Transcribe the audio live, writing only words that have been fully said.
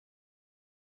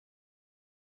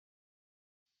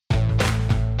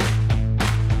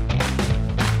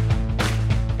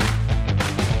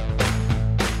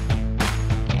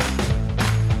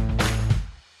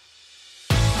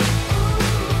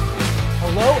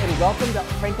Welcome to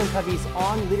Franklin Covey's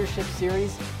On Leadership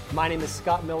series. My name is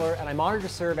Scott Miller, and I'm honored to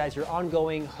serve as your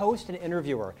ongoing host and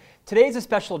interviewer. Today is a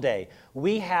special day.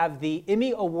 We have the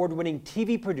Emmy Award-winning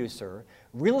TV producer,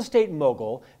 real estate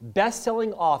mogul,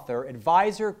 best-selling author,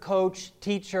 advisor, coach,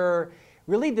 teacher,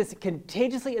 really this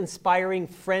contagiously inspiring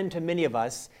friend to many of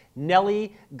us,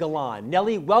 Nellie Gallon.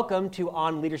 Nellie, welcome to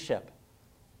On Leadership.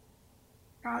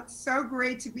 It's so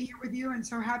great to be here with you and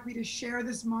so happy to share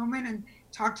this moment and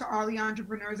talk to all the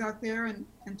entrepreneurs out there and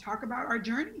talk about our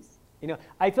journeys. You know,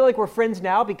 I feel like we're friends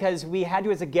now because we had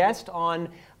you as a guest on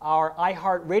our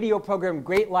iHeart radio program,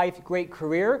 Great Life, Great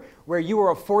Career, where you were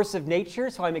a force of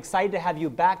nature. So I'm excited to have you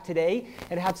back today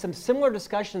and have some similar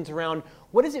discussions around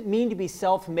what does it mean to be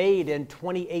self-made in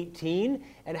 2018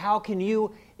 and how can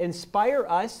you inspire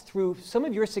us through some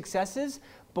of your successes.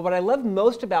 But what I love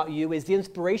most about you is the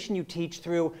inspiration you teach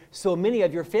through so many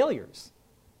of your failures.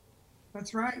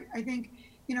 That's right. I think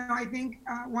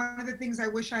one of the things I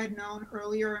wish I had known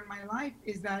earlier in my life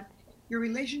is that your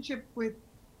relationship with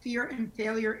fear and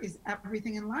failure is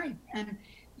everything in life. And,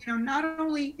 not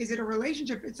only is it a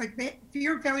relationship, it's like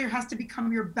fear and failure has to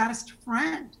become your best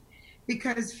friend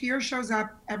because fear shows up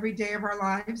every day of our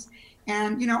lives.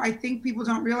 And, I think people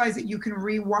don't realize that you can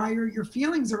rewire your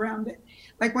feelings around it.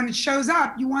 Like when it shows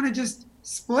up, you want to just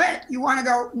split. You want to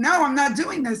go, no, I'm not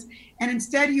doing this. And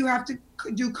instead you have to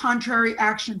do contrary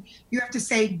action. You have to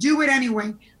say, do it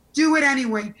anyway, do it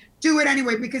anyway, do it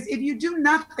anyway. Because if you do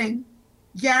nothing,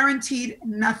 guaranteed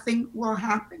nothing will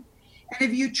happen. And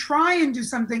if you try and do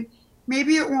something,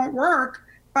 maybe it won't work,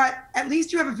 but at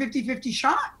least you have a 50-50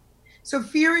 shot. So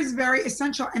fear is very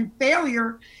essential. And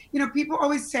failure, people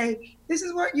always say, this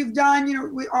is what you've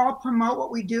done. We all promote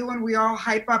what we do and we all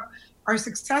hype up our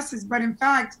successes. But in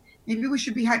fact, maybe we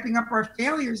should be hyping up our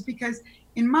failures because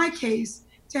in my case,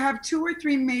 to have 2 or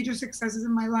 3 major successes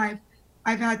in my life,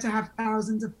 I've had to have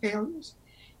thousands of failures.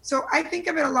 So I think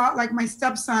of it a lot like my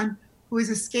stepson, who is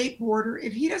a skateboarder.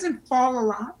 If he doesn't fall a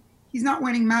lot, he's not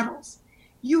winning medals.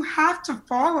 You have to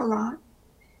fall a lot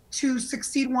to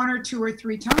succeed 1 or 2 or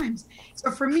 3 times.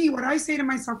 So for me, what I say to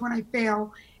myself when I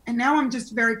fail, and now I'm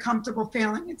just very comfortable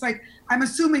failing. It's like, I'm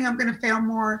assuming I'm going to fail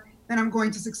more than I'm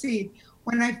going to succeed.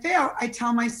 When I fail, I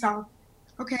tell myself,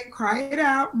 okay, cry it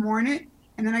out, mourn it.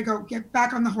 And then I go, get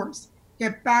back on the horse,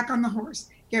 get back on the horse,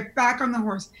 get back on the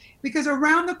horse. Because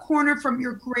around the corner from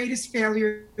your greatest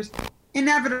failures,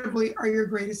 inevitably are your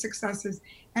greatest successes.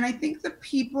 And I think the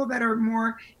people that are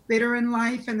more bitter in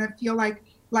life and that feel like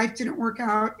life didn't work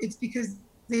out, it's because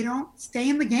they don't stay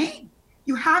in the game.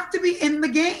 You have to be in the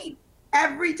game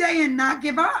every day and not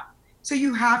give up. So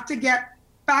you have to get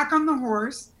back on the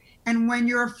horse. And when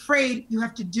you're afraid, you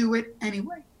have to do it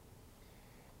anyway.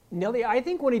 Nellie, I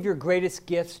think one of your greatest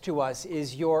gifts to us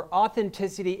is your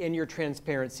authenticity and your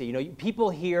transparency. People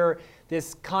hear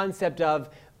this concept of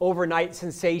overnight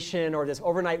sensation or this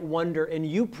overnight wonder, and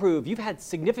you've had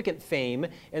significant fame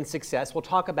and success. We'll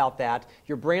talk about that.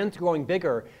 Your brand's growing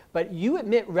bigger, but you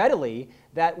admit readily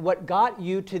that what got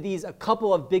you to a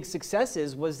couple of big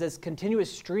successes was this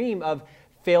continuous stream of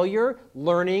failure,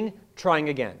 learning, trying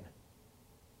again.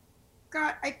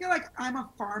 Scott, I feel like I'm a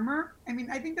farmer.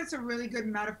 I think that's a really good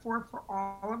metaphor for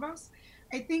all of us.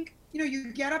 I think,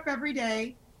 you get up every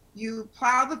day, you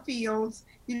plow the fields,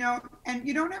 and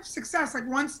you don't have success. Like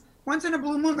once in a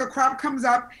blue moon, the crop comes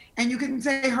up and you can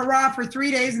say hurrah for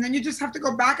 3 days, and then you just have to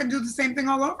go back and do the same thing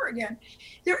all over again.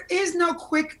 There is no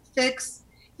quick fix.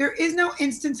 There is no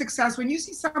instant success. When you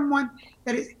see someone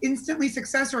that is instantly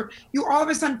successful, you all of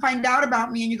a sudden find out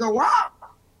about me and you go, wow,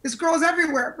 this girl's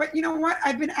everywhere. But you know what?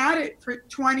 I've been at it for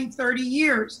 20, 30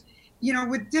 years,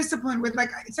 with discipline,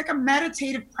 it's like a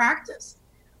meditative practice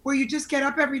where you just get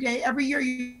up every day, every year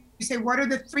you say, what are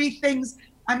the 3 things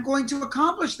I'm going to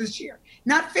accomplish this year?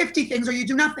 Not 50 things or you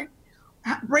do nothing.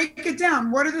 Break it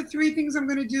down. What are the 3 things I'm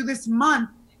going to do this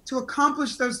month to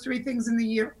accomplish those 3 things in the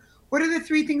year? What are the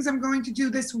 3 things I'm going to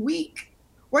do this week?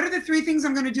 What are the 3 things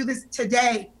I'm going to do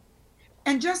today?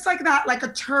 And just like that, like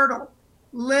a turtle,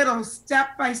 little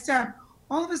step by step,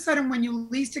 all of a sudden when you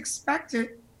least expect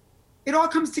it, it all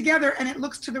comes together and it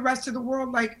looks to the rest of the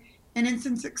world like an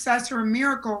instant success or a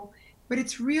miracle, but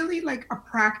it's really like a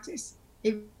practice,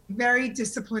 a very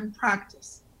disciplined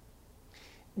practice.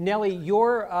 Nellie,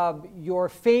 your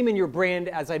fame and your brand,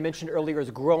 as I mentioned earlier,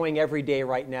 is growing every day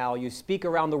right now. You speak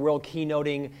around the world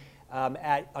keynoting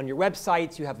on your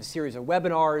websites. You have a series of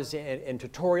webinars and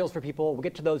tutorials for people. We'll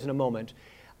get to those in a moment.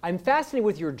 I'm fascinated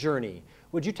with your journey.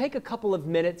 Would you take a couple of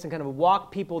minutes and kind of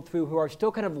walk people through who are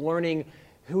still kind of learning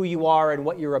who you are and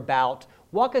what you're about?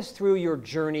 Walk us through your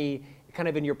journey kind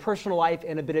of in your personal life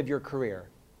and a bit of your career.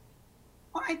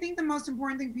 Well, I think the most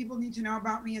important thing people need to know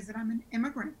about me is that I'm an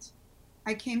immigrant.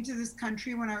 I came to this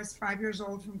country when I was 5 years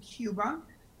old from Cuba.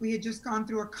 We had just gone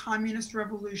through a communist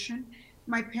revolution.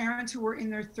 My parents, who were in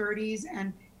their 30s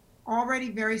and already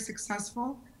very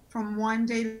successful, from one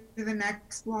day to the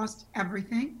next lost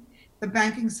everything. The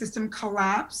banking system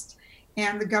collapsed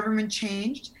and the government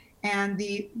changed and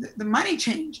the money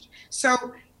changed. So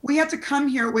we had to come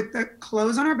here with the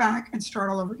clothes on our back and start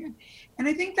all over again. And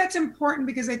I think that's important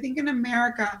because I think in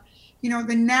America, you know,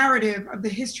 the narrative of the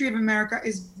history of America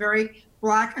is very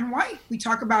black and white. We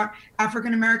talk about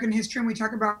African American history and we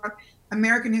talk about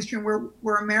American history and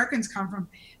where Americans come from.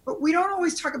 But we don't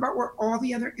always talk about where all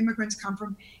the other immigrants come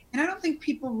from. And I don't think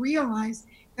people realize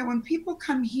that when people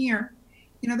come here,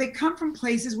 you know, they come from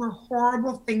places where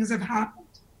horrible things have happened.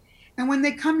 And when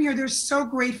they come here, they're so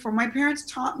grateful. My parents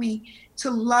taught me to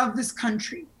love this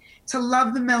country, to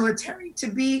love the military, to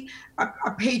be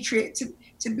a patriot,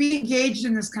 to be engaged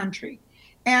in this country.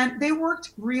 And they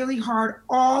worked really hard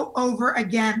all over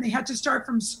again. They had to start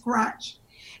from scratch.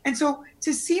 And so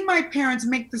to see my parents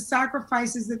make the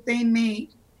sacrifices that they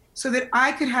made so that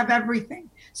I could have everything,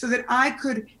 so that I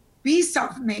could be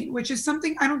self-made, which is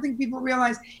something I don't think people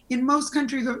realize. In most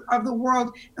countries of the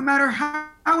world, no matter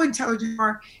how intelligent you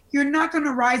are, you're not going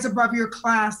to rise above your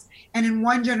class and in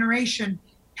one generation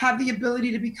have the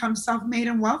ability to become self-made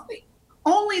and wealthy.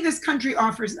 Only this country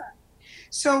offers that.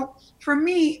 So for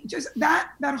me, just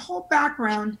that whole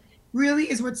background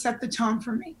really is what set the tone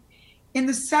for me. In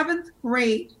the 7th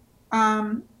grade,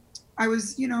 I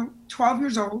was, 12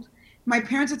 years old. My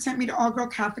parents had sent me to all-girl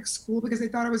Catholic school because they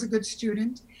thought I was a good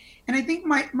student. And I think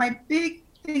my big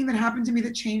thing that happened to me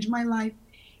that changed my life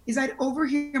is I'd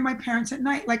overhear my parents at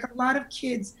night. Like a lot of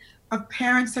kids of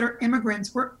parents that are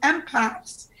immigrants, we're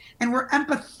empaths and we're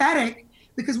empathetic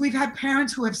because we've had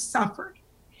parents who have suffered.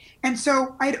 And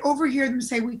so I'd overhear them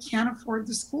say, we can't afford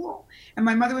the school. And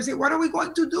my mother would say, what are we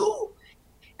going to do?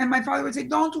 And my father would say,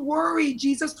 don't worry,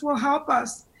 Jesus will help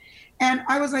us. And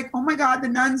I was like, oh my God, the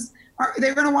nuns,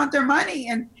 they're going to want their money.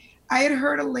 And I had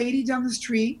heard a lady down the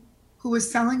street who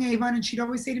was selling Avon, and she'd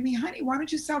always say to me, honey, why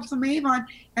don't you sell some Avon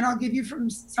and I'll give you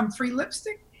some free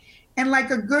lipstick. And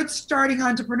like a good starting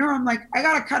entrepreneur, I'm like, I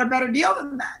got to cut a better deal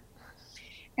than that.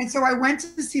 And so I went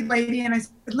to see the lady and I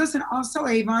said, listen, I'll sell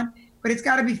Avon, but it's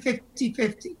got to be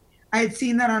 50-50. I had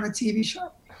seen that on a TV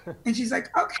show. And she's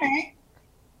like, okay.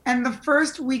 And the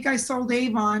first week I sold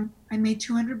Avon, I made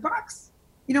 $200.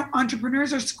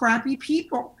 Entrepreneurs are scrappy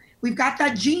people. We've got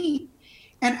that gene.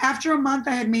 And after a month,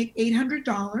 I had made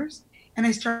 $800 and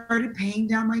I started paying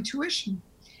down my tuition.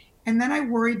 And then I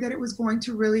worried that it was going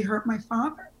to really hurt my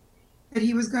father, that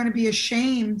he was going to be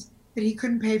ashamed that he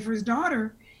couldn't pay for his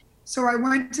daughter. So I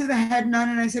went to the head nun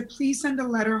and I said, please send a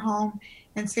letter home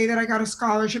and say that I got a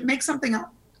scholarship, make something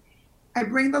up. I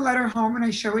bring the letter home and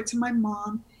I show it to my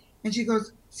mom. And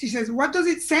she says, what does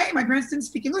it say? My parents didn't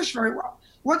speak English very well.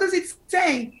 What does it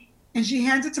say? And she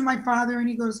hands it to my father and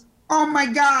he goes, oh my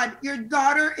God, your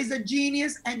daughter is a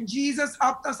genius and Jesus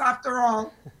helped us after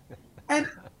all. And,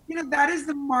 that is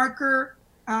the marker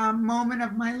moment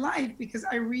of my life because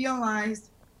I realized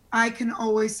I can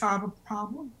always solve a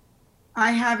problem.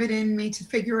 I have it in me to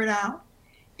figure it out.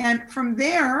 And from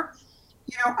there,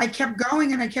 I kept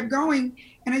going and I kept going.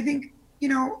 And I think,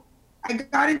 I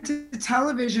got into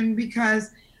television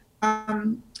because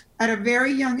at a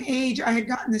very young age, I had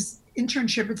gotten this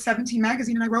internship at 17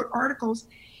 magazine and I wrote articles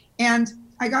and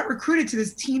I got recruited to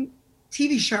this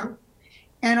TV show.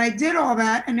 And I did all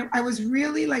that. And I was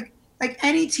really like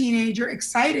any teenager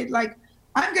excited, like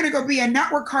I'm going to go be a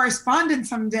network correspondent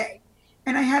someday.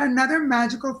 And I had another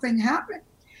magical thing happen,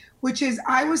 which is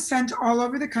I was sent all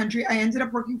over the country. I ended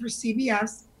up working for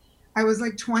CBS. I was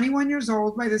like 21 years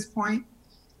old by this point,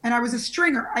 and I was a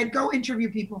stringer. I'd go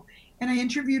interview people. And I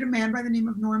interviewed a man by the name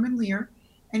of Norman Lear.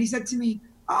 And he said to me,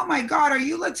 oh my God, are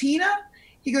you Latina?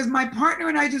 He goes, my partner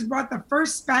and I just bought the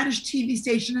first Spanish TV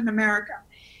station in America.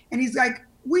 And he's like,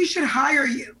 we should hire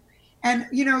you. And,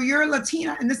 you're a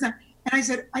Latina and this and that. And I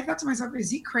said, I thought to myself, is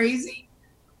he crazy?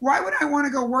 Why would I want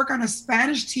to go work on a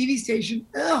Spanish TV station?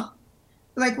 Ugh.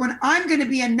 Like when I'm going to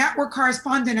be a network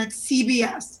correspondent at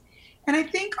CBS. And I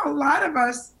think a lot of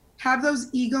us have those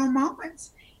ego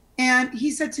moments. And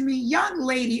he said to me, young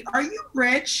lady, are you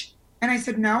rich? And I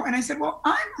said, no. And I said, well,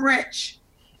 I'm rich.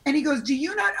 And he goes, do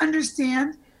you not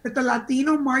understand that the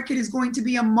Latino market is going to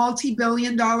be a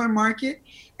multi-billion-dollar market?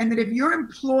 And that if you're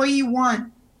employee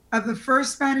one of the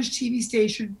first Spanish TV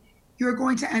station, you're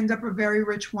going to end up a very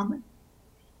rich woman.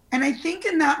 And I think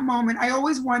in that moment, I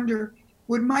always wonder,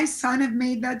 would my son have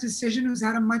made that decision who's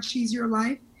had a much easier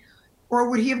life? Or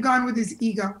would he have gone with his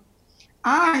ego?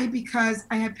 Because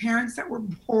I had parents that were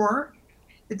poor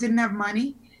that didn't have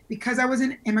money, because I was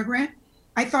an immigrant,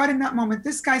 I thought in that moment,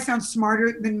 this guy sounds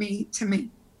smarter than me to me.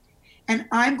 And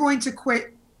I'm going to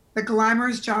quit the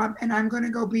glamorous job and I'm going to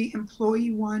go be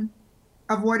employee one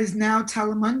of what is now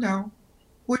Telemundo,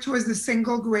 which was the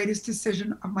single greatest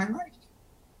decision of my life.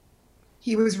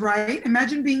 He was right.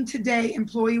 Imagine being today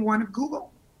employee one of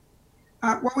Google.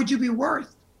 What would you be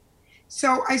worth?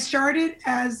 So I started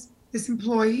as this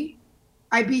employee.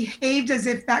 I behaved as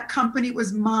if that company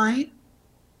was mine.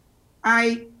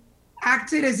 I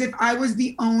acted as if I was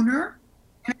the owner.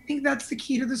 And I think that's the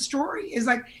key to the story, is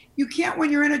like, you can't,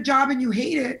 when you're in a job and you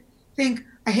hate it, think,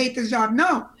 I hate this job.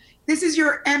 No, this is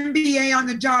your MBA on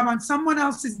the job, on someone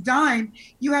else's dime.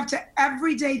 You have to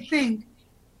every day think,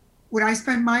 would I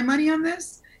spend my money on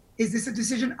this? Is this a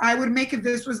decision I would make if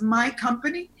this was my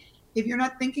company? If you're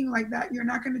not thinking like that, you're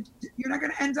not gonna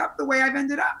end up the way I've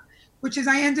ended up, which is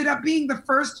I ended up being the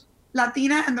first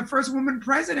Latina and the first woman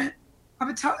president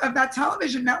of that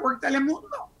television network,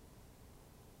 Telemundo.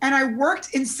 And I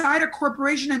worked inside a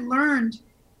corporation and learned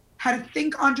how to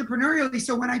think entrepreneurially.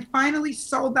 So when I finally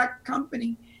sold that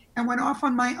company and went off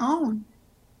on my own,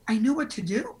 I knew what to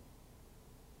do.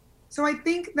 So I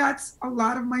think that's a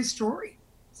lot of my story.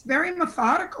 It's very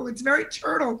methodical. It's very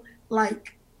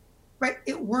turtle-like, but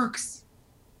it works.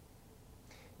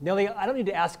 Nelly, I don't need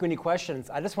to ask you any questions.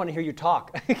 I just want to hear you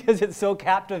talk because it's so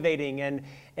captivating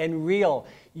and real.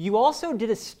 You also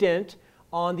did a stint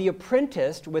on The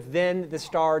Apprentice with then the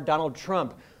star Donald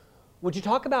Trump. Would you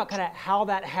talk about kind of how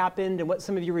that happened and what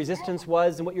some of your resistance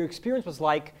was and what your experience was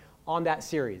like on that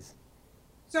series?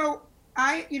 So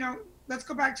let's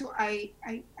go back to I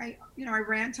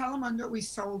ran Telemundo. We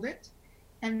sold it,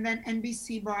 and then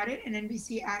NBC bought it, and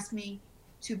NBC asked me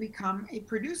to become a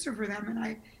producer for them, and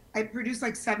I produced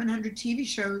like 700 TV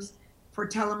shows for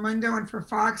Telemundo and for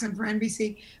Fox and for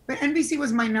NBC. But NBC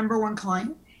was my number one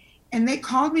client, and they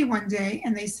called me one day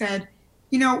and they said,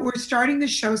 we're starting the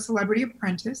show Celebrity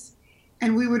Apprentice,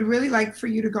 and we would really like for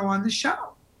you to go on the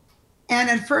show. And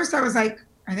at first I was like,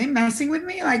 are they messing with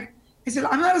me? Like, I said,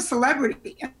 I'm not a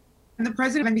celebrity. And the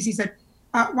president of NBC said,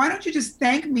 why don't you just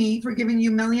thank me for giving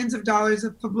you millions of dollars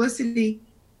of publicity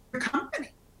for your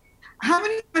company? How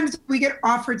many times do we get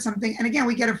offered something, and again,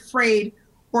 we get afraid,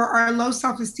 or our low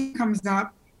self-esteem comes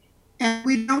up, and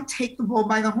we don't take the bull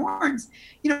by the horns?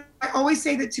 I always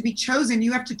say that to be chosen,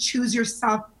 you have to choose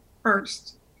yourself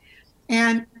first.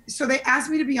 And so they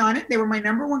asked me to be on it. They were my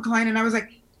number one client, and I was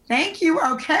like, thank you,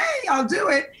 okay, I'll do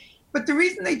it. But the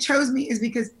reason they chose me is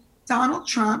because Donald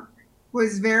Trump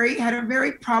had a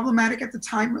very problematic at the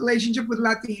time relationship with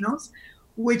Latinos,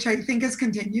 which I think has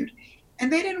continued.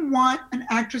 And they didn't want an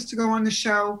actress to go on the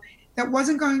show that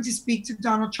wasn't going to speak to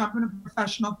Donald Trump in a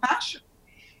professional fashion,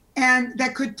 and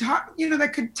that could talk,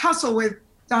 that could tussle with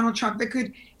Donald Trump, that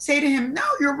could say to him, no,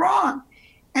 you're wrong.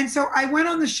 And so I went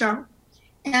on the show,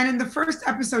 and in the first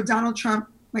episode, Donald Trump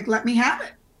let me have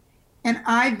it. And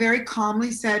I very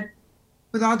calmly said,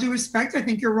 with all due respect, I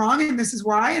think you're wrong, and this is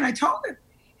why. And I told him.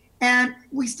 And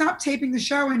we stopped taping the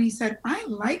show, and he said, I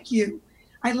like you.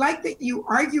 I like that you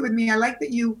argue with me. I like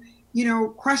that you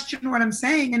question what I'm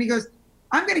saying. And he goes,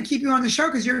 I'm going to keep you on the show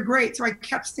because you're great. So I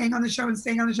kept staying on the show and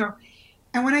staying on the show.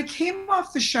 And when I came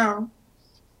off the show,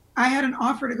 I had an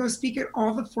offer to go speak at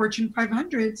all the Fortune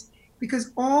 500s,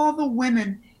 because all the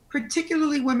women,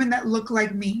 particularly women that look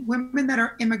like me, women that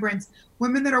are immigrants,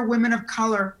 women that are women of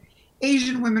color,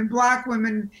 Asian women, Black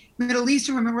women, Middle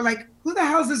Eastern women, were like, who the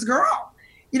hell is this girl?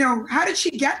 How did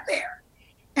she get there?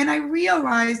 And I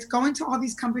realized, going to all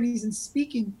these companies and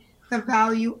speaking, the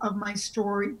value of my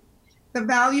story, the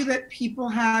value that people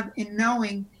have in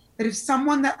knowing that if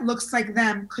someone that looks like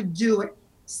them could do it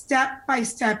step by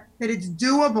step, that it's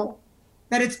doable,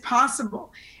 that it's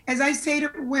possible. As I say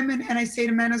to women, and I say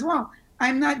to men as well,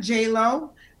 I'm not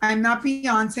J-Lo, I'm not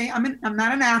Beyonce, I'm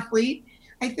not an athlete.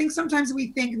 I think sometimes we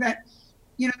think that,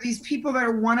 these people that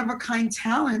are one-of-a-kind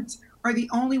talent are the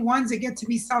only ones that get to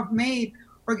be self-made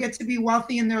or get to be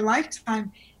wealthy in their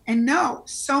lifetime. And no,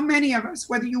 so many of us,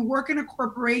 whether you work in a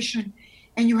corporation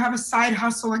and you have a side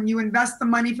hustle and you invest the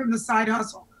money from the side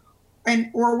hustle,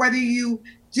 or whether you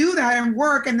do that and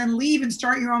work and then leave and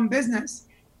start your own business.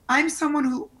 I'm someone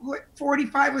who at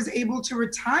 45 was able to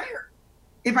retire.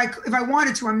 If I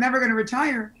wanted to, I'm never going to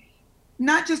retire.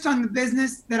 Not just on the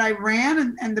business that I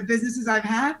ran and the businesses I've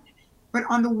had, but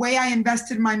on the way I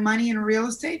invested my money in real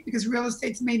estate, because real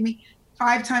estate's made me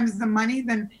 5 times the money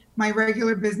than my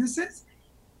regular businesses.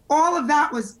 All of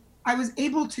that I was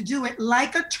able to do it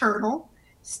like a turtle,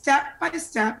 step by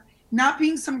step, not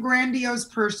being some grandiose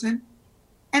person.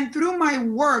 And through my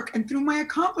work and through my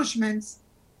accomplishments,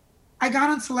 I got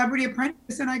on Celebrity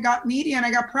Apprentice, and I got media, and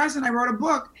I got press, and I wrote a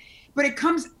book. but it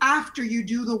comes after you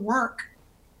do the work.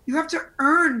 You have to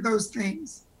earn those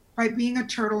things by being a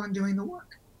turtle and doing the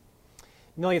work.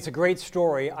 Melanie, it's a great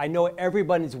story. I know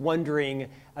everyone's wondering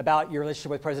about your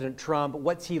relationship with President Trump.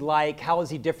 What's he like? How is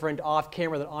he different off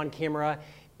camera than on camera?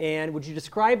 And would you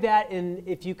describe that? And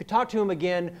if you could talk to him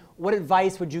again, what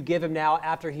advice would you give him now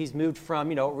after he's moved from,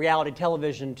 reality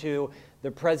television to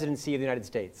the presidency of the United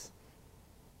States?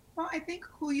 Well, I think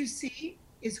who you see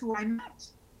is who I met.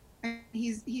 And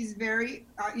he's very,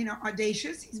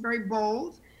 audacious. He's very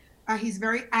bold. He's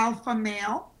very alpha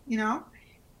male.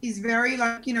 He's very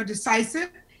decisive.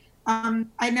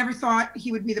 I never thought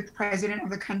he would be the president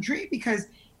of the country because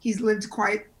he's lived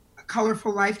quite a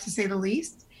colorful life, to say the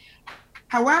least.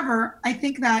 However, I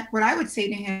think that what I would say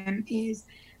to him is,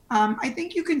 I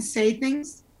think you can say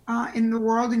things in the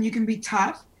world and you can be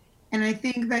tough. And I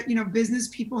think that, business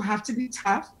people have to be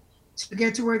tough to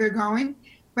get to where they're going.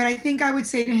 But I think I would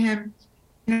say to him,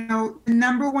 the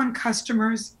number one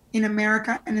customers in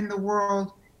America and in the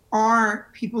world are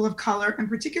people of color, and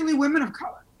particularly women of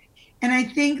color. And I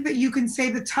think that you can say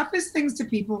the toughest things to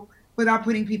people without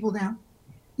putting people down.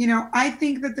 I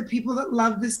think that the people that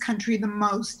love this country the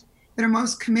most, that are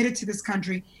most committed to this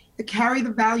country, that carry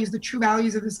the values, the true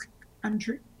values of this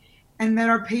country, and that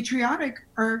are patriotic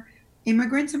are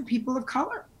immigrants and people of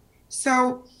color.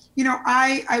 So,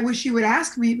 I wish you would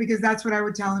ask me, because that's what I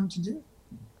would tell him to do.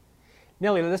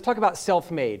 Nellie, let's talk about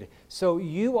self-made. So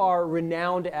you are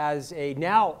renowned as a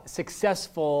now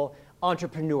successful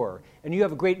entrepreneur, and you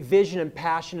have a great vision and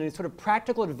passion and sort of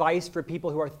practical advice for people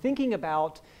who are thinking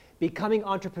about becoming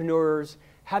entrepreneurs,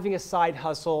 having a side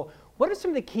hustle. What are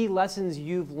some of the key lessons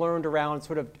you've learned around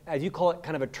sort of, as you call it,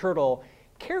 kind of a turtle,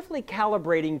 carefully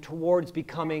calibrating towards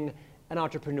becoming an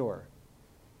entrepreneur?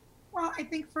 Well, I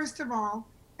think first of all,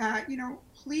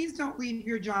 please don't leave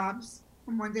your jobs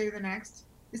from one day to the next.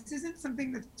 This isn't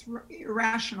something that's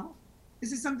irrational.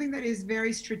 This is something that is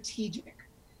very strategic.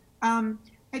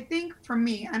 I think for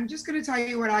me, I'm just going to tell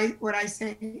you what I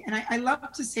say. And I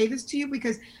love to say this to you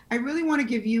because I really want to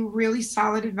give you really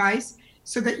solid advice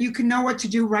so that you can know what to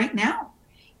do right now.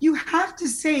 You have to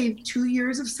save 2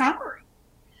 years of salary.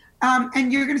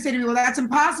 And you're going to say to me, well, that's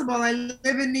impossible. I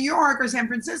live in New York or San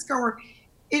Francisco, or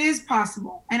it is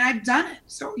possible. And I've done it.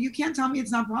 So you can't tell me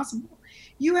it's not possible.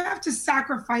 You have to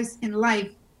sacrifice in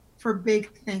life for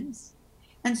big things.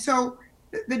 And so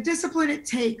the discipline it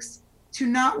takes to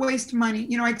not waste money.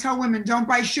 I tell women, don't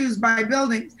buy shoes, buy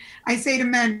buildings. I say to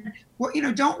men, well,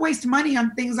 don't waste money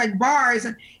on things like bars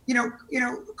and,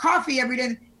 coffee every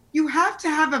day. You have to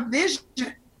have a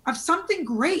vision of something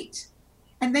great.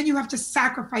 And then you have to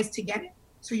sacrifice to get it.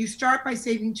 So you start by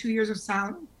saving 2 years of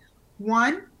salary.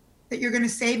 One, that you're going to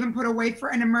save and put away for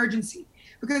an emergency.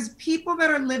 Because people that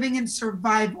are living in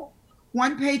survival,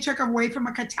 one paycheck away from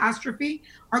a catastrophe,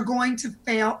 are going to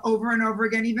fail over and over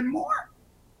again, even more.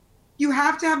 You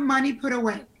have to have money put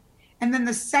away. And then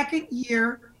the second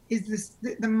year is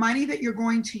the money that you're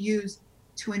going to use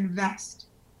to invest.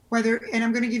 And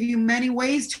I'm going to give you many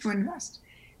ways to invest,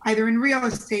 either in real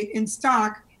estate, in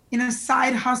stock, in a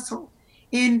side hustle,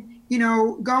 in,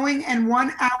 going and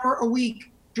 1 hour a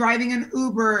week, driving an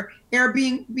Uber,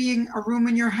 Airbnb being a room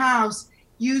in your house,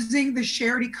 using the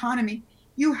shared economy.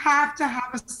 You have to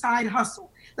have a side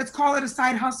hustle. Let's call it a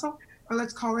side hustle, or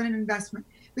let's call it an investment,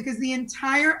 because the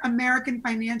entire American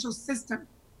financial system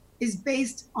is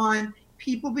based on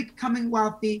people becoming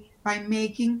wealthy by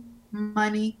making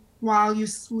money while you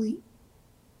sleep.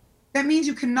 That means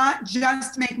you cannot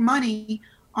just make money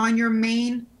on your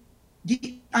main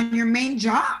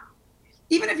job.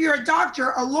 Even if you're a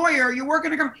doctor, a lawyer, you work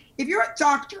in a company, if you're a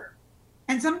doctor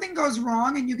and something goes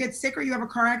wrong and you get sick or you have a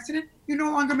car accident, you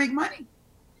no longer make money.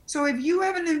 So if you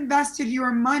haven't invested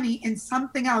your money in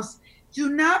something else, do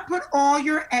not put all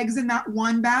your eggs in that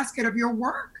one basket of your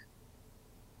work.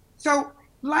 So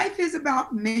life is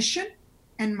about mission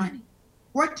and money.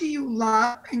 What do you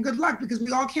love? And good luck, because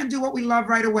we all can't do what we love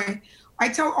right away. I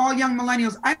tell all young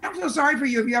millennials, I don't feel sorry for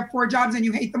you if you have 4 jobs and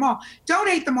you hate them all. Don't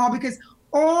hate them all, because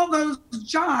all those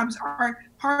jobs are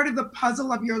part of the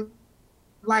puzzle of your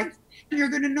life. And you're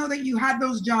going to know that you had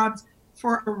those jobs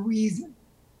for a reason.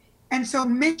 And so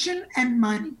mission and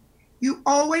money. You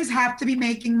always have to be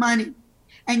making money.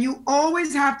 And you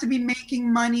always have to be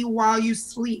making money while you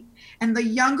sleep. And the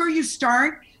younger you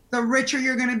start, the richer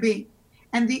you're going to be.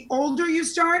 And the older you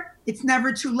start, it's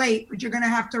never too late, but you're going to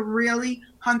have to really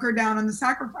hunker down on the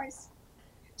sacrifice.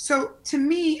 So to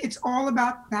me, it's all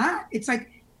about that. It's like,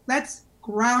 let's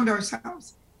ground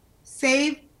ourselves.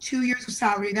 Save 2 years of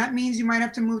salary. That means you might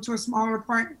have to move to a smaller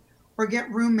apartment or get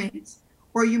roommates,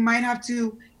 or you might have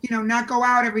to, not go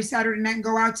out every Saturday night and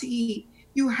go out to eat.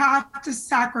 You have to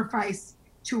sacrifice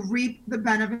to reap the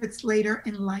benefits later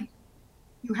in life.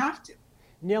 You have to.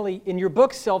 Nellie, in your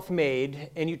book,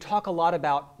 Self-Made, and you talk a lot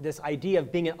about this idea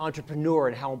of being an entrepreneur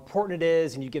and how important it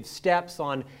is, and you give steps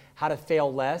on how to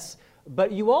fail less.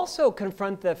 But you also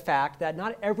confront the fact that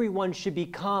not everyone should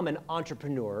become an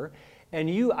entrepreneur. And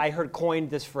you, I heard, coined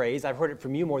this phrase, I've heard it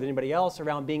from you more than anybody else,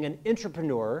 around being an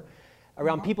entrepreneur,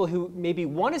 around people who maybe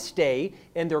want to stay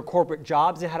in their corporate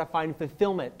jobs and how to find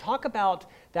fulfillment. Talk about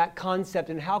that concept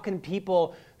and how can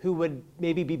people who would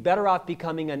maybe be better off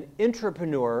becoming an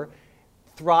entrepreneur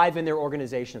thrive in their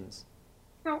organizations?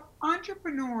 So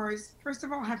entrepreneurs, first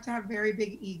of all, have to have very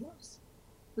big egos,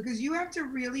 because you have to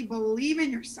really believe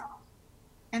in yourself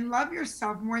and love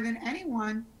yourself more than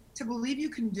anyone to believe you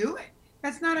can do it.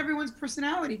 That's not everyone's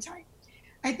personality type.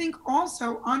 I think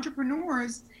also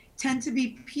entrepreneurs tend to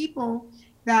be people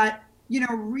that,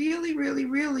 really, really,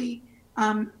 really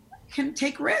can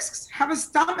take risks, have a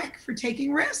stomach for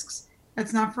taking risks.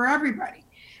 That's not for everybody.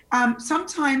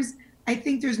 Sometimes I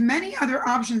think there's many other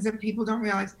options that people don't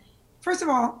realize. First of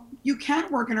all, you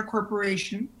can work in a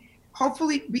corporation.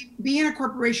 Hopefully be in a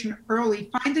corporation early.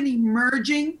 Find an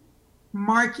emerging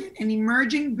market, an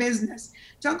emerging business.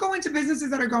 Don't go into businesses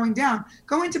that are going down.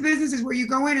 Go into businesses where you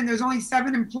go in and there's only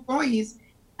 7 employees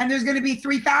and there's going to be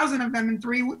 3,000 of them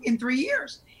in 3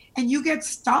 years. And you get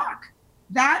stock.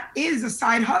 That is a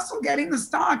side hustle. Getting the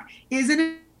stock is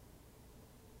an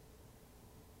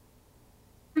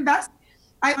investment.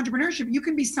 Entrepreneurship, you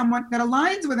can be someone that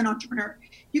aligns with an entrepreneur.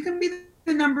 You can be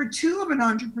the number 2 of an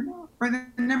entrepreneur, or the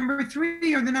number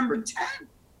 3, or the number 10,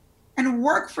 and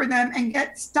work for them and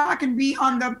get stock and be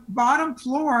on the bottom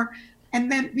floor,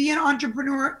 and then be an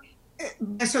entrepreneur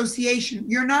association.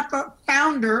 You're not the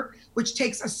founder, which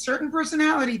takes a certain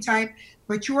personality type,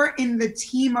 but you're in the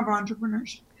team of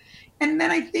entrepreneurship. And then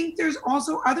I think there's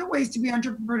also other ways to be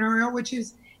entrepreneurial, which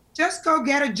is just go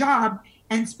get a job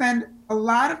and spend a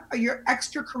lot of your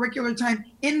extracurricular time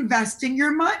investing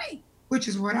your money, which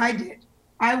is what I did.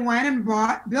 I went and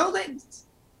bought buildings.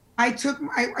 I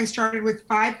started with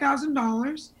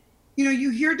 $5,000. You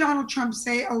hear Donald Trump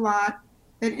say a lot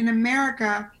that in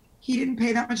America, he didn't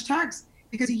pay that much tax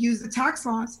because he used the tax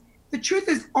laws. The truth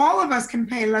is all of us can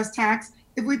pay less tax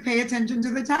if we pay attention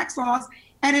to the tax laws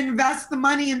and invest the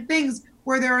money in things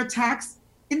where there are tax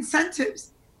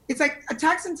incentives. It's like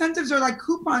tax incentives are like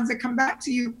coupons that come back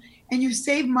to you and you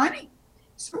save money.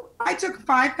 So I took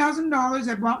 $5,000.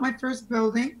 I bought my first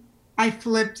building. I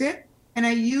flipped it, and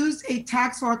I used a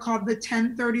tax law called the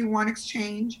 1031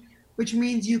 exchange, which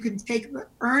means you can take the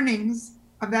earnings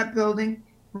of that building,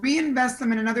 reinvest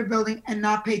them in another building, and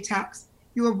not pay tax.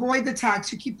 You avoid the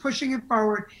tax. You keep pushing it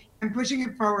forward and pushing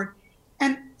it forward.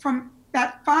 And from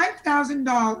that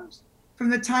 $5,000, from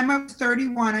the time I was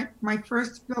 31, my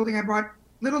first building I bought,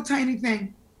 little tiny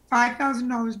thing,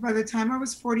 $5,000. By the time I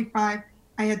was 45,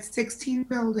 I had 16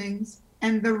 buildings,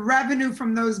 and the revenue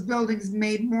from those buildings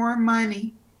made more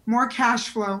money, more cash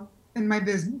flow than my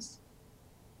business.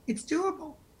 It's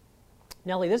doable.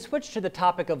 Nellie, let's switch to the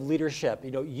topic of leadership.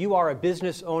 You are a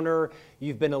business owner.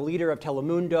 You've been a leader of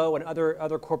Telemundo and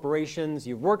other corporations.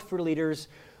 You've worked for leaders.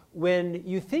 When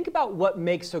you think about what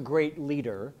makes a great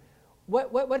leader,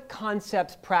 what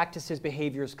concepts, practices,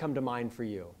 behaviors come to mind for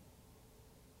you?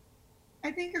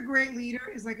 I think a great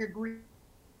leader is like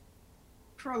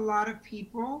for a lot of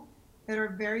people that are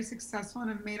very successful and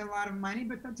have made a lot of money,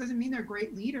 but that doesn't mean they're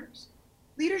great leaders.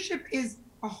 Leadership is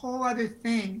a whole other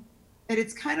thing, that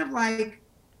it's kind of like,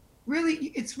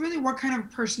 it's really what kind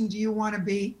of person do you want to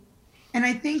be? And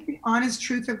I think the honest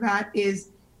truth of that is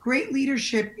great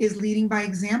leadership is leading by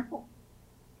example.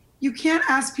 You can't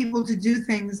ask people to do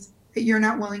things that you're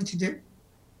not willing to do.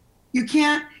 You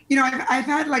can't, I've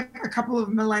had like a couple of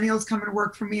millennials come and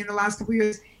work for me in the last couple of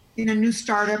years in a new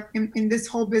startup in this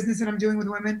whole business that I'm doing with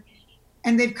women.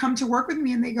 And they've come to work with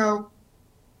me and they go,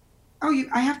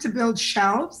 I have to build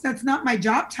shelves? That's not my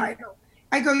job title.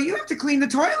 I go, you have to clean the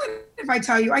toilet if I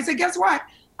tell you. I said, guess what?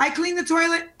 I clean the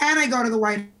toilet and I go to the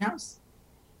White House.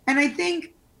 And I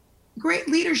think great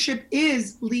leadership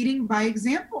is leading by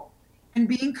example and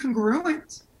being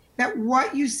congruent, that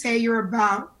what you say you're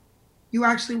about, you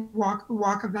actually walk the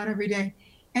walk of that every day.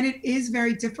 And it is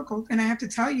very difficult. And I have to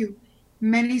tell you,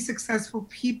 many successful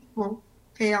people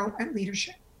fail at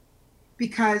leadership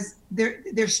because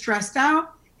they're stressed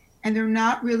out and they're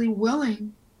not really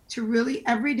willing to really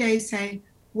every day say,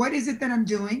 what is it that I'm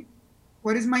doing?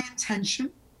 What is my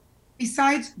intention?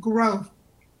 Besides growth,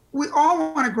 we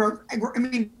all want to grow. I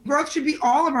mean, growth should be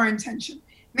all of our intention.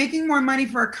 Making more money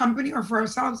for a company or for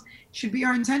ourselves should be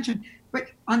our intention. But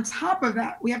on top of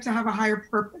that, we have to have a higher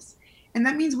purpose. And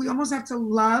that means we almost have to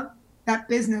love that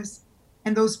business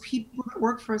and those people that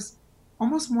work for us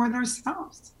almost more than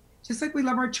ourselves, just like we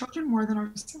love our children more than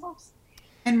ourselves,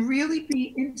 and really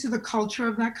be into the culture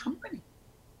of that company.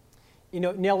 You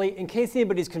know, Nellie, in case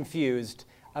anybody's confused,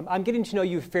 I'm getting to know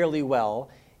you fairly well,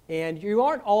 and you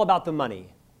aren't all about the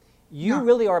money. You No.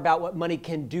 really are about what money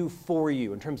can do for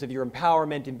you in terms of your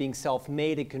empowerment and being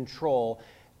self-made and control.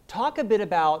 Talk a bit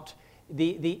about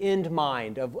the end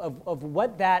mind of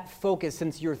what that focus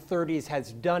since your 30s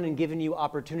has done and given you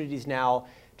opportunities now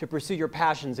to pursue your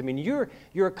passions. I mean,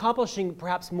 you're accomplishing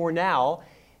perhaps more now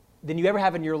than you ever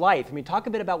have in your life. I mean, talk a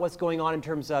bit about what's going on in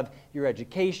terms of your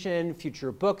education,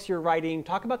 future books you're writing.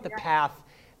 Talk about the path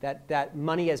that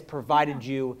money has provided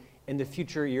you in the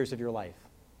future years of your life.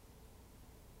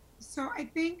 So I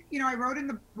think, I wrote in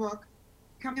the book,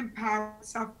 become empowered,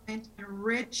 self-made, and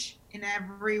rich in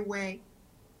every way.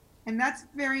 And that's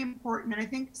very important. And I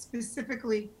think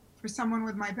specifically for someone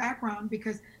with my background,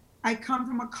 because I come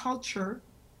from a culture,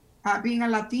 being a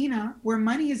Latina, where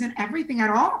money isn't everything at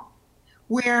all,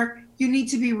 where you need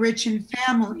to be rich in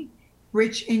family,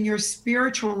 rich in your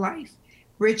spiritual life,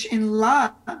 rich in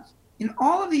love, in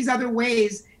all of these other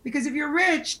ways. Because if you're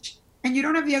rich and you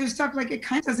don't have the other stuff, like, it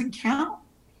kind of doesn't count.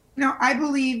 I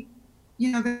believe,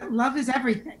 that love is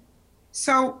everything.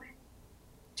 So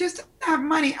just to have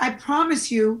money, I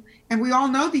promise you, and we all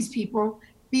know these people,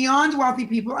 beyond wealthy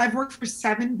people, I've worked for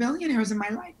 7 billionaires in my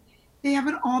life. They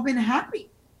haven't all been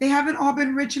happy. They haven't all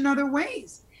been rich in other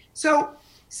ways. So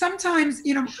sometimes,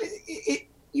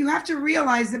 you have to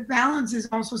realize that balance is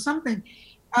also something.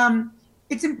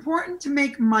 It's important to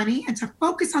make money and to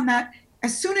focus on that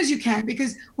as soon as you can,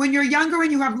 because when you're younger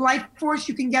and you have life force,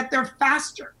 you can get there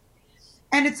faster.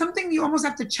 And it's something you almost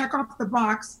have to check off the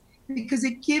box because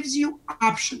it gives you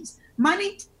options.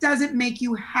 Money doesn't make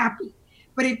you happy,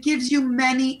 but it gives you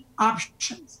many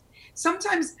options.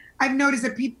 Sometimes I've noticed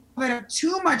that people that have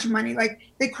too much money, like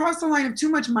they cross the line of too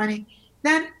much money,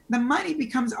 then the money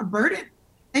becomes a burden.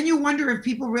 Then you wonder if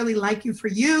people really like you for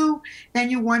you.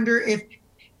 Then you wonder if,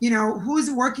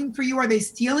 who's working for you? Are they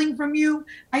stealing from you?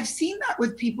 I've seen that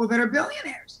with people that are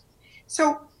billionaires.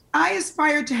 So I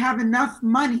aspire to have enough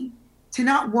money to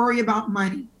not worry about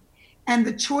money. And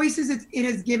the choices it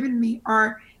has given me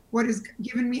are what has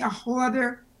given me a whole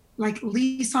other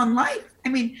lease on life. I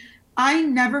mean, I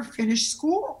never finished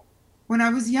school when I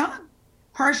was young,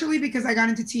 partially because I got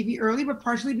into TV early, but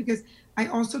partially because I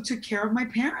also took care of my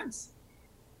parents.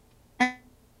 And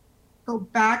go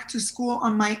back to school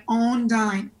on my own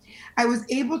dime. I was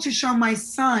able to show my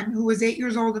son, who was 8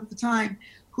 years old at the time,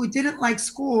 who didn't like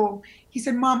school. He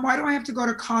said, "Mom, why do I have to go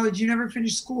to college? You never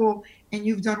finished school and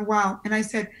you've done well." And I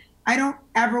said, "I don't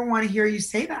ever want to hear you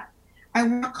say that. I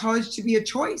want college to be a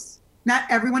choice. Not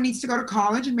everyone needs to go to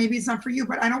college, and maybe it's not for you,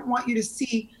 but I don't want you to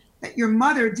see that your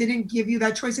mother didn't give you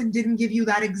that choice and didn't give you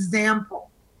that example."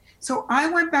 So I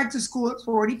went back to school at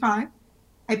 45.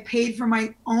 I paid for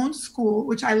my own school,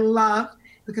 which I love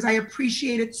because I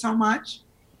appreciate it so much.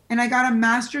 And I got a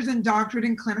master's and doctorate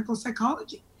in clinical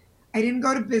psychology. I didn't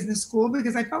go to business school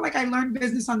because I felt like I learned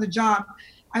business on the job.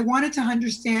 I wanted to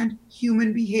understand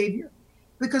human behavior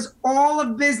because all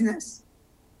of business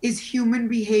is human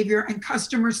behavior and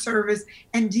customer service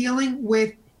and dealing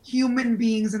with human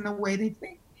beings and the way they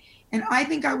think. And I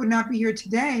think I would not be here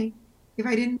today if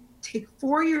I didn't take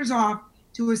 4 years off,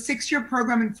 do a 6-year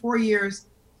program in 4 years,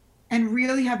 and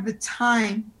really have the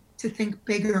time to think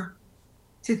bigger,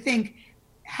 to think,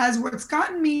 has what's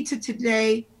gotten me to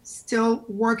today still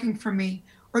working for me?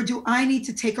 Or do I need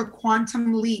to take a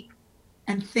quantum leap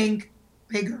and think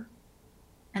bigger?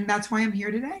 And that's why I'm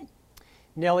here today.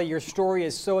 Nellie, your story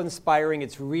is so inspiring.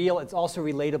 It's real. It's also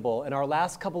relatable. In our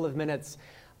last couple of minutes,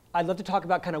 I'd love to talk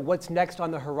about kind of what's next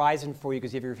on the horizon for you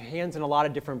because you have your hands in a lot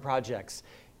of different projects.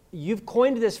 You've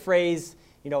coined this phrase,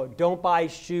 don't buy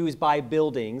shoes, buy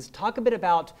buildings. Talk a bit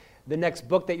about the next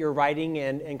book that you're writing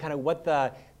and kind of what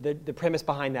the premise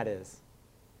behind that is.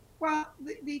 Well,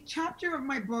 the chapter of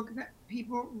my book that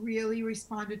people really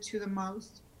responded to the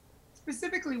most,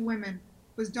 specifically women,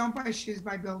 was "Don't buy shoes,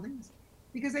 buy buildings."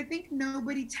 Because I think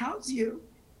nobody tells you,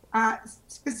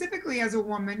 specifically as a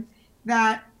woman,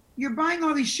 that you're buying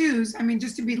all these shoes, I mean,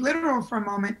 just to be literal for a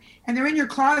moment, and they're in your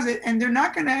closet and they're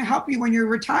not going to help you when you're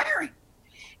retiring.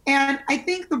 And I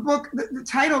think the book, the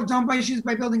title, "Don't Buy Shoes,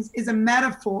 Buy Buildings," is a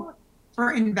metaphor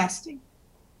for investing.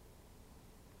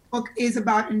 The book is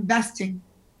about investing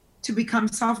to become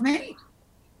self-made.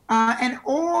 And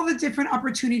all the different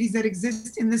opportunities that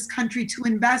exist in this country to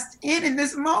invest in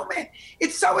this moment.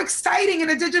 It's so exciting in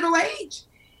a digital age.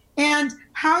 And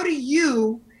how do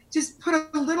you just put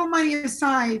a little money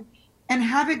aside and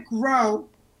have it grow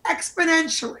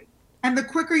exponentially? And the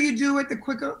quicker you do it, the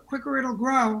quicker it'll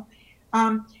grow.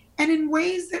 And in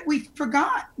ways that we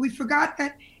forgot. We forgot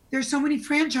that there's so many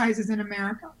franchises in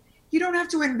America. You don't have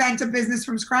to invent a business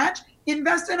from scratch.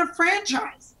 Invest in a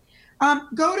franchise.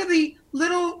 Go to the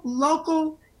little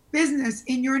local business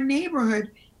in your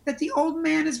neighborhood that the old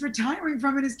man is retiring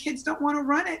from and his kids don't want to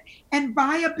run it, and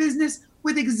buy a business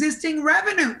with existing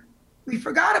revenue. We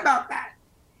forgot about that.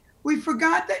 We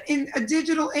forgot that in a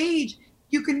digital age,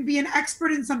 you can be an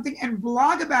expert in something and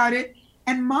blog about it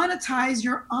and monetize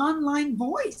your online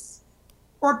voice,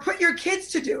 or put your kids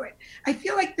to do it. I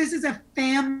feel like this is a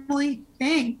family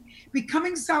thing.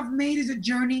 Becoming self-made is a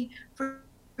journey for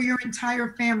your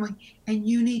entire family, and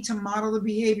you need to model the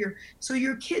behavior so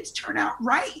your kids turn out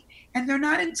right, and they're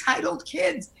not entitled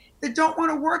kids that don't want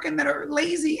to work and that are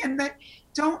lazy and that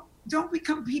don't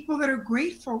become people that are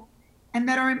grateful and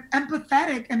that are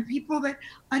empathetic and people that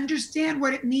understand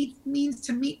what it means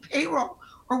to meet payroll,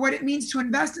 or what it means to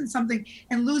invest in something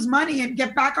and lose money and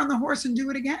get back on the horse and do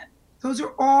it again. Those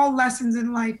are all lessons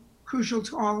in life crucial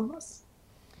to all of us.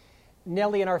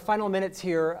 Nellie, in our final minutes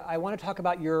here, I want to talk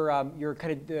about your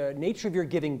kind of the nature of your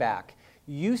giving back.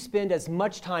 You spend as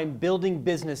much time building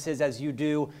businesses as you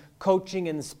do coaching,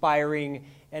 inspiring,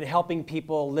 and helping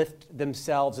people lift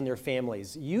themselves and their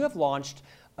families. You have launched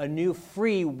a new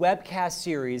free webcast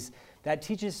series that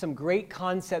teaches some great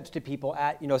concepts to people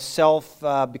at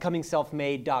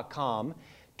becomingselfmade.com.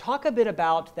 Talk a bit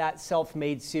about that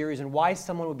Self-Made series and why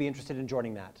someone would be interested in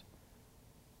joining that.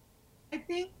 I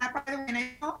think, by the way, and I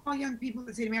tell all young people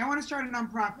that say to me, I want to start a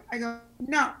nonprofit. I go,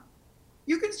 no,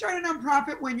 you can start a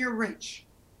nonprofit when you're rich.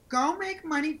 Go make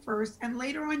money first, and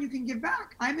later on you can give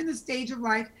back. I'm in the stage of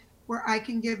life where I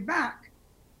can give back.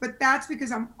 But that's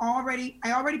because I already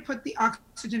put the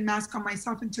oxygen mask on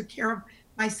myself and took care of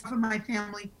myself and my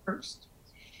family first.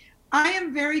 I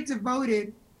am very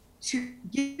devoted to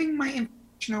giving my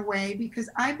information away, because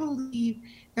I believe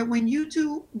that when you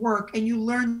do work and you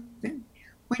learn something,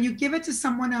 when you give it to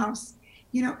someone else,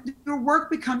 your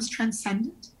work becomes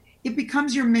transcendent. It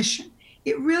becomes your mission.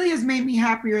 It really has made me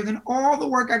happier than all the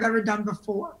work I've ever done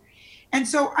before. And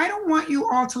so I don't want you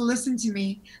all to listen to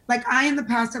me like I in the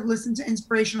past have listened to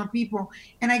inspirational people,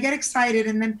 and I get excited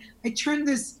and then I turn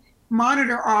this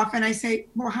monitor off and I say,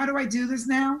 well, how do I do this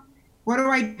now? What do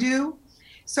I do?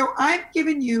 So I've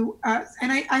given you,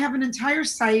 and I have an entire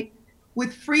site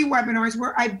with free webinars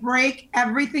where I break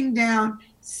everything down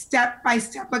step by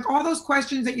step. Like all those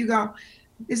questions that you go,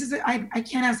 I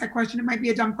can't ask that question. It might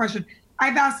be a dumb question.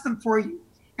 I've asked them for you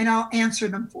and I'll answer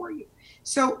them for you.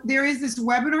 So there is this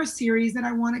webinar series that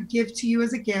I want to give to you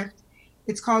as a gift.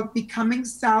 It's called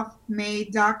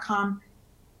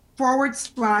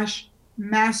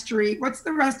becomingselfmade.com/mastery. What's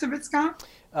the rest of it, Scott?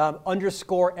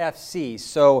 _FC.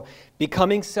 So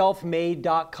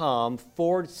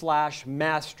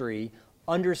becomingselfmade.com/mastery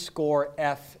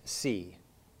 _FC.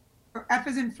 F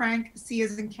as in Frank, C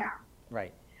as in cat.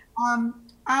 Right.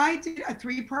 I did a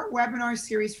 3-part webinar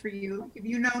series for you. Like if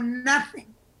you know nothing,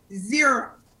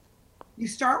 zero, you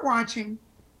start watching,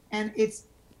 and it's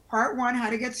part 1, how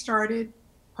to get started,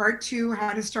 part 2,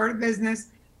 how to start a business,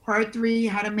 part 3,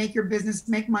 how to make your business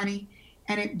make money,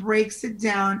 and it breaks it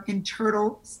down in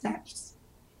turtle steps.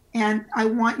 And I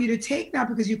want you to take that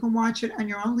because you can watch it on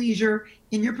your own leisure,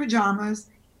 in your pajamas,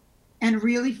 and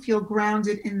really feel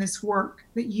grounded in this work,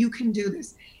 that you can do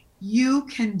this. You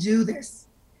can do this.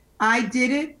 I did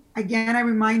it. Again, I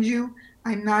remind you,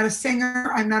 I'm not a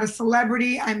singer. I'm not a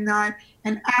celebrity. I'm not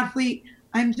an athlete.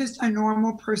 I'm just a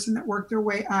normal person that worked their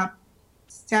way up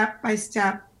step by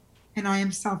step, and I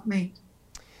am self-made.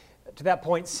 To that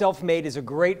point, Self-Made is a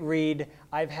great read.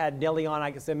 I've had Nellie on,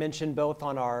 as I mentioned, both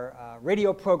on our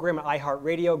radio program at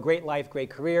iHeartRadio, Great Life, Great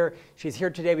Career. She's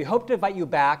here today. We hope to invite you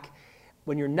back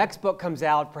when your next book comes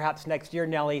out, perhaps next year,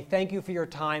 Nellie. Thank you for your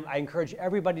time. I encourage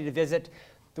everybody to visit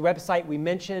the website we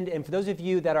mentioned. And for those of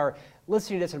you that are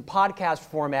listening to this in podcast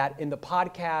format, in the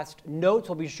podcast notes,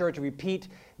 we'll be sure to repeat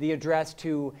the address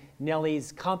to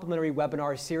Nellie's complimentary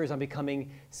webinar series on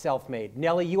becoming self-made.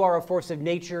 Nellie, you are a force of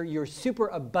nature. You're super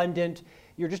abundant.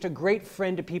 You're just a great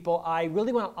friend to people. I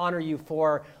really want to honor you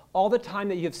for all the time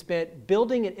that you've spent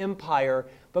building an empire,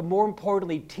 but more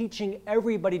importantly, teaching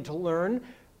everybody to learn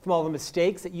from all the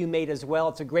mistakes that you made as well.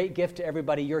 It's a great gift to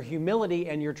everybody, your humility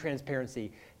and your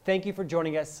transparency. Thank you for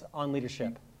joining us on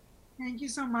Leadership. Thank you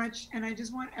so much. And I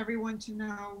just want everyone to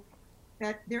know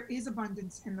that there is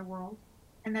abundance in the world,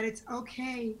 and that it's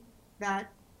okay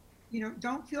that,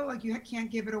 don't feel like you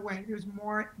can't give it away. There's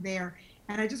more there.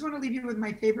 And I just want to leave you with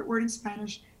my favorite word in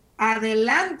Spanish,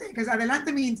 adelante, because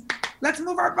adelante means let's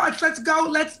move our butts, let's go,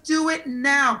 let's do it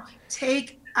now.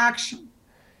 Take action.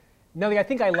 Nellie, I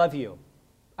think I love you.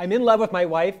 I'm in love with my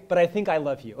wife, but I think I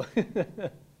love you.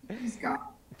 Praise God.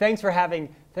 Thanks for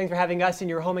having us in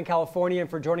your home in California and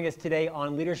for joining us today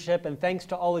on leadership. And thanks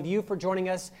to all of you for joining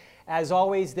us. As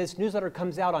always, this newsletter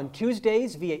comes out on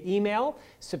Tuesdays via email.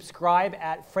 Subscribe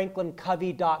at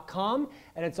franklincovey.com.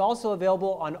 And it's also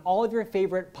available on all of your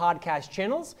favorite podcast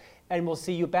channels. And we'll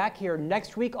see you back here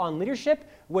next week on Leadership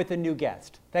with a new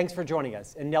guest. Thanks for joining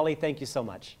us. And Nellie, thank you so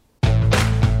much.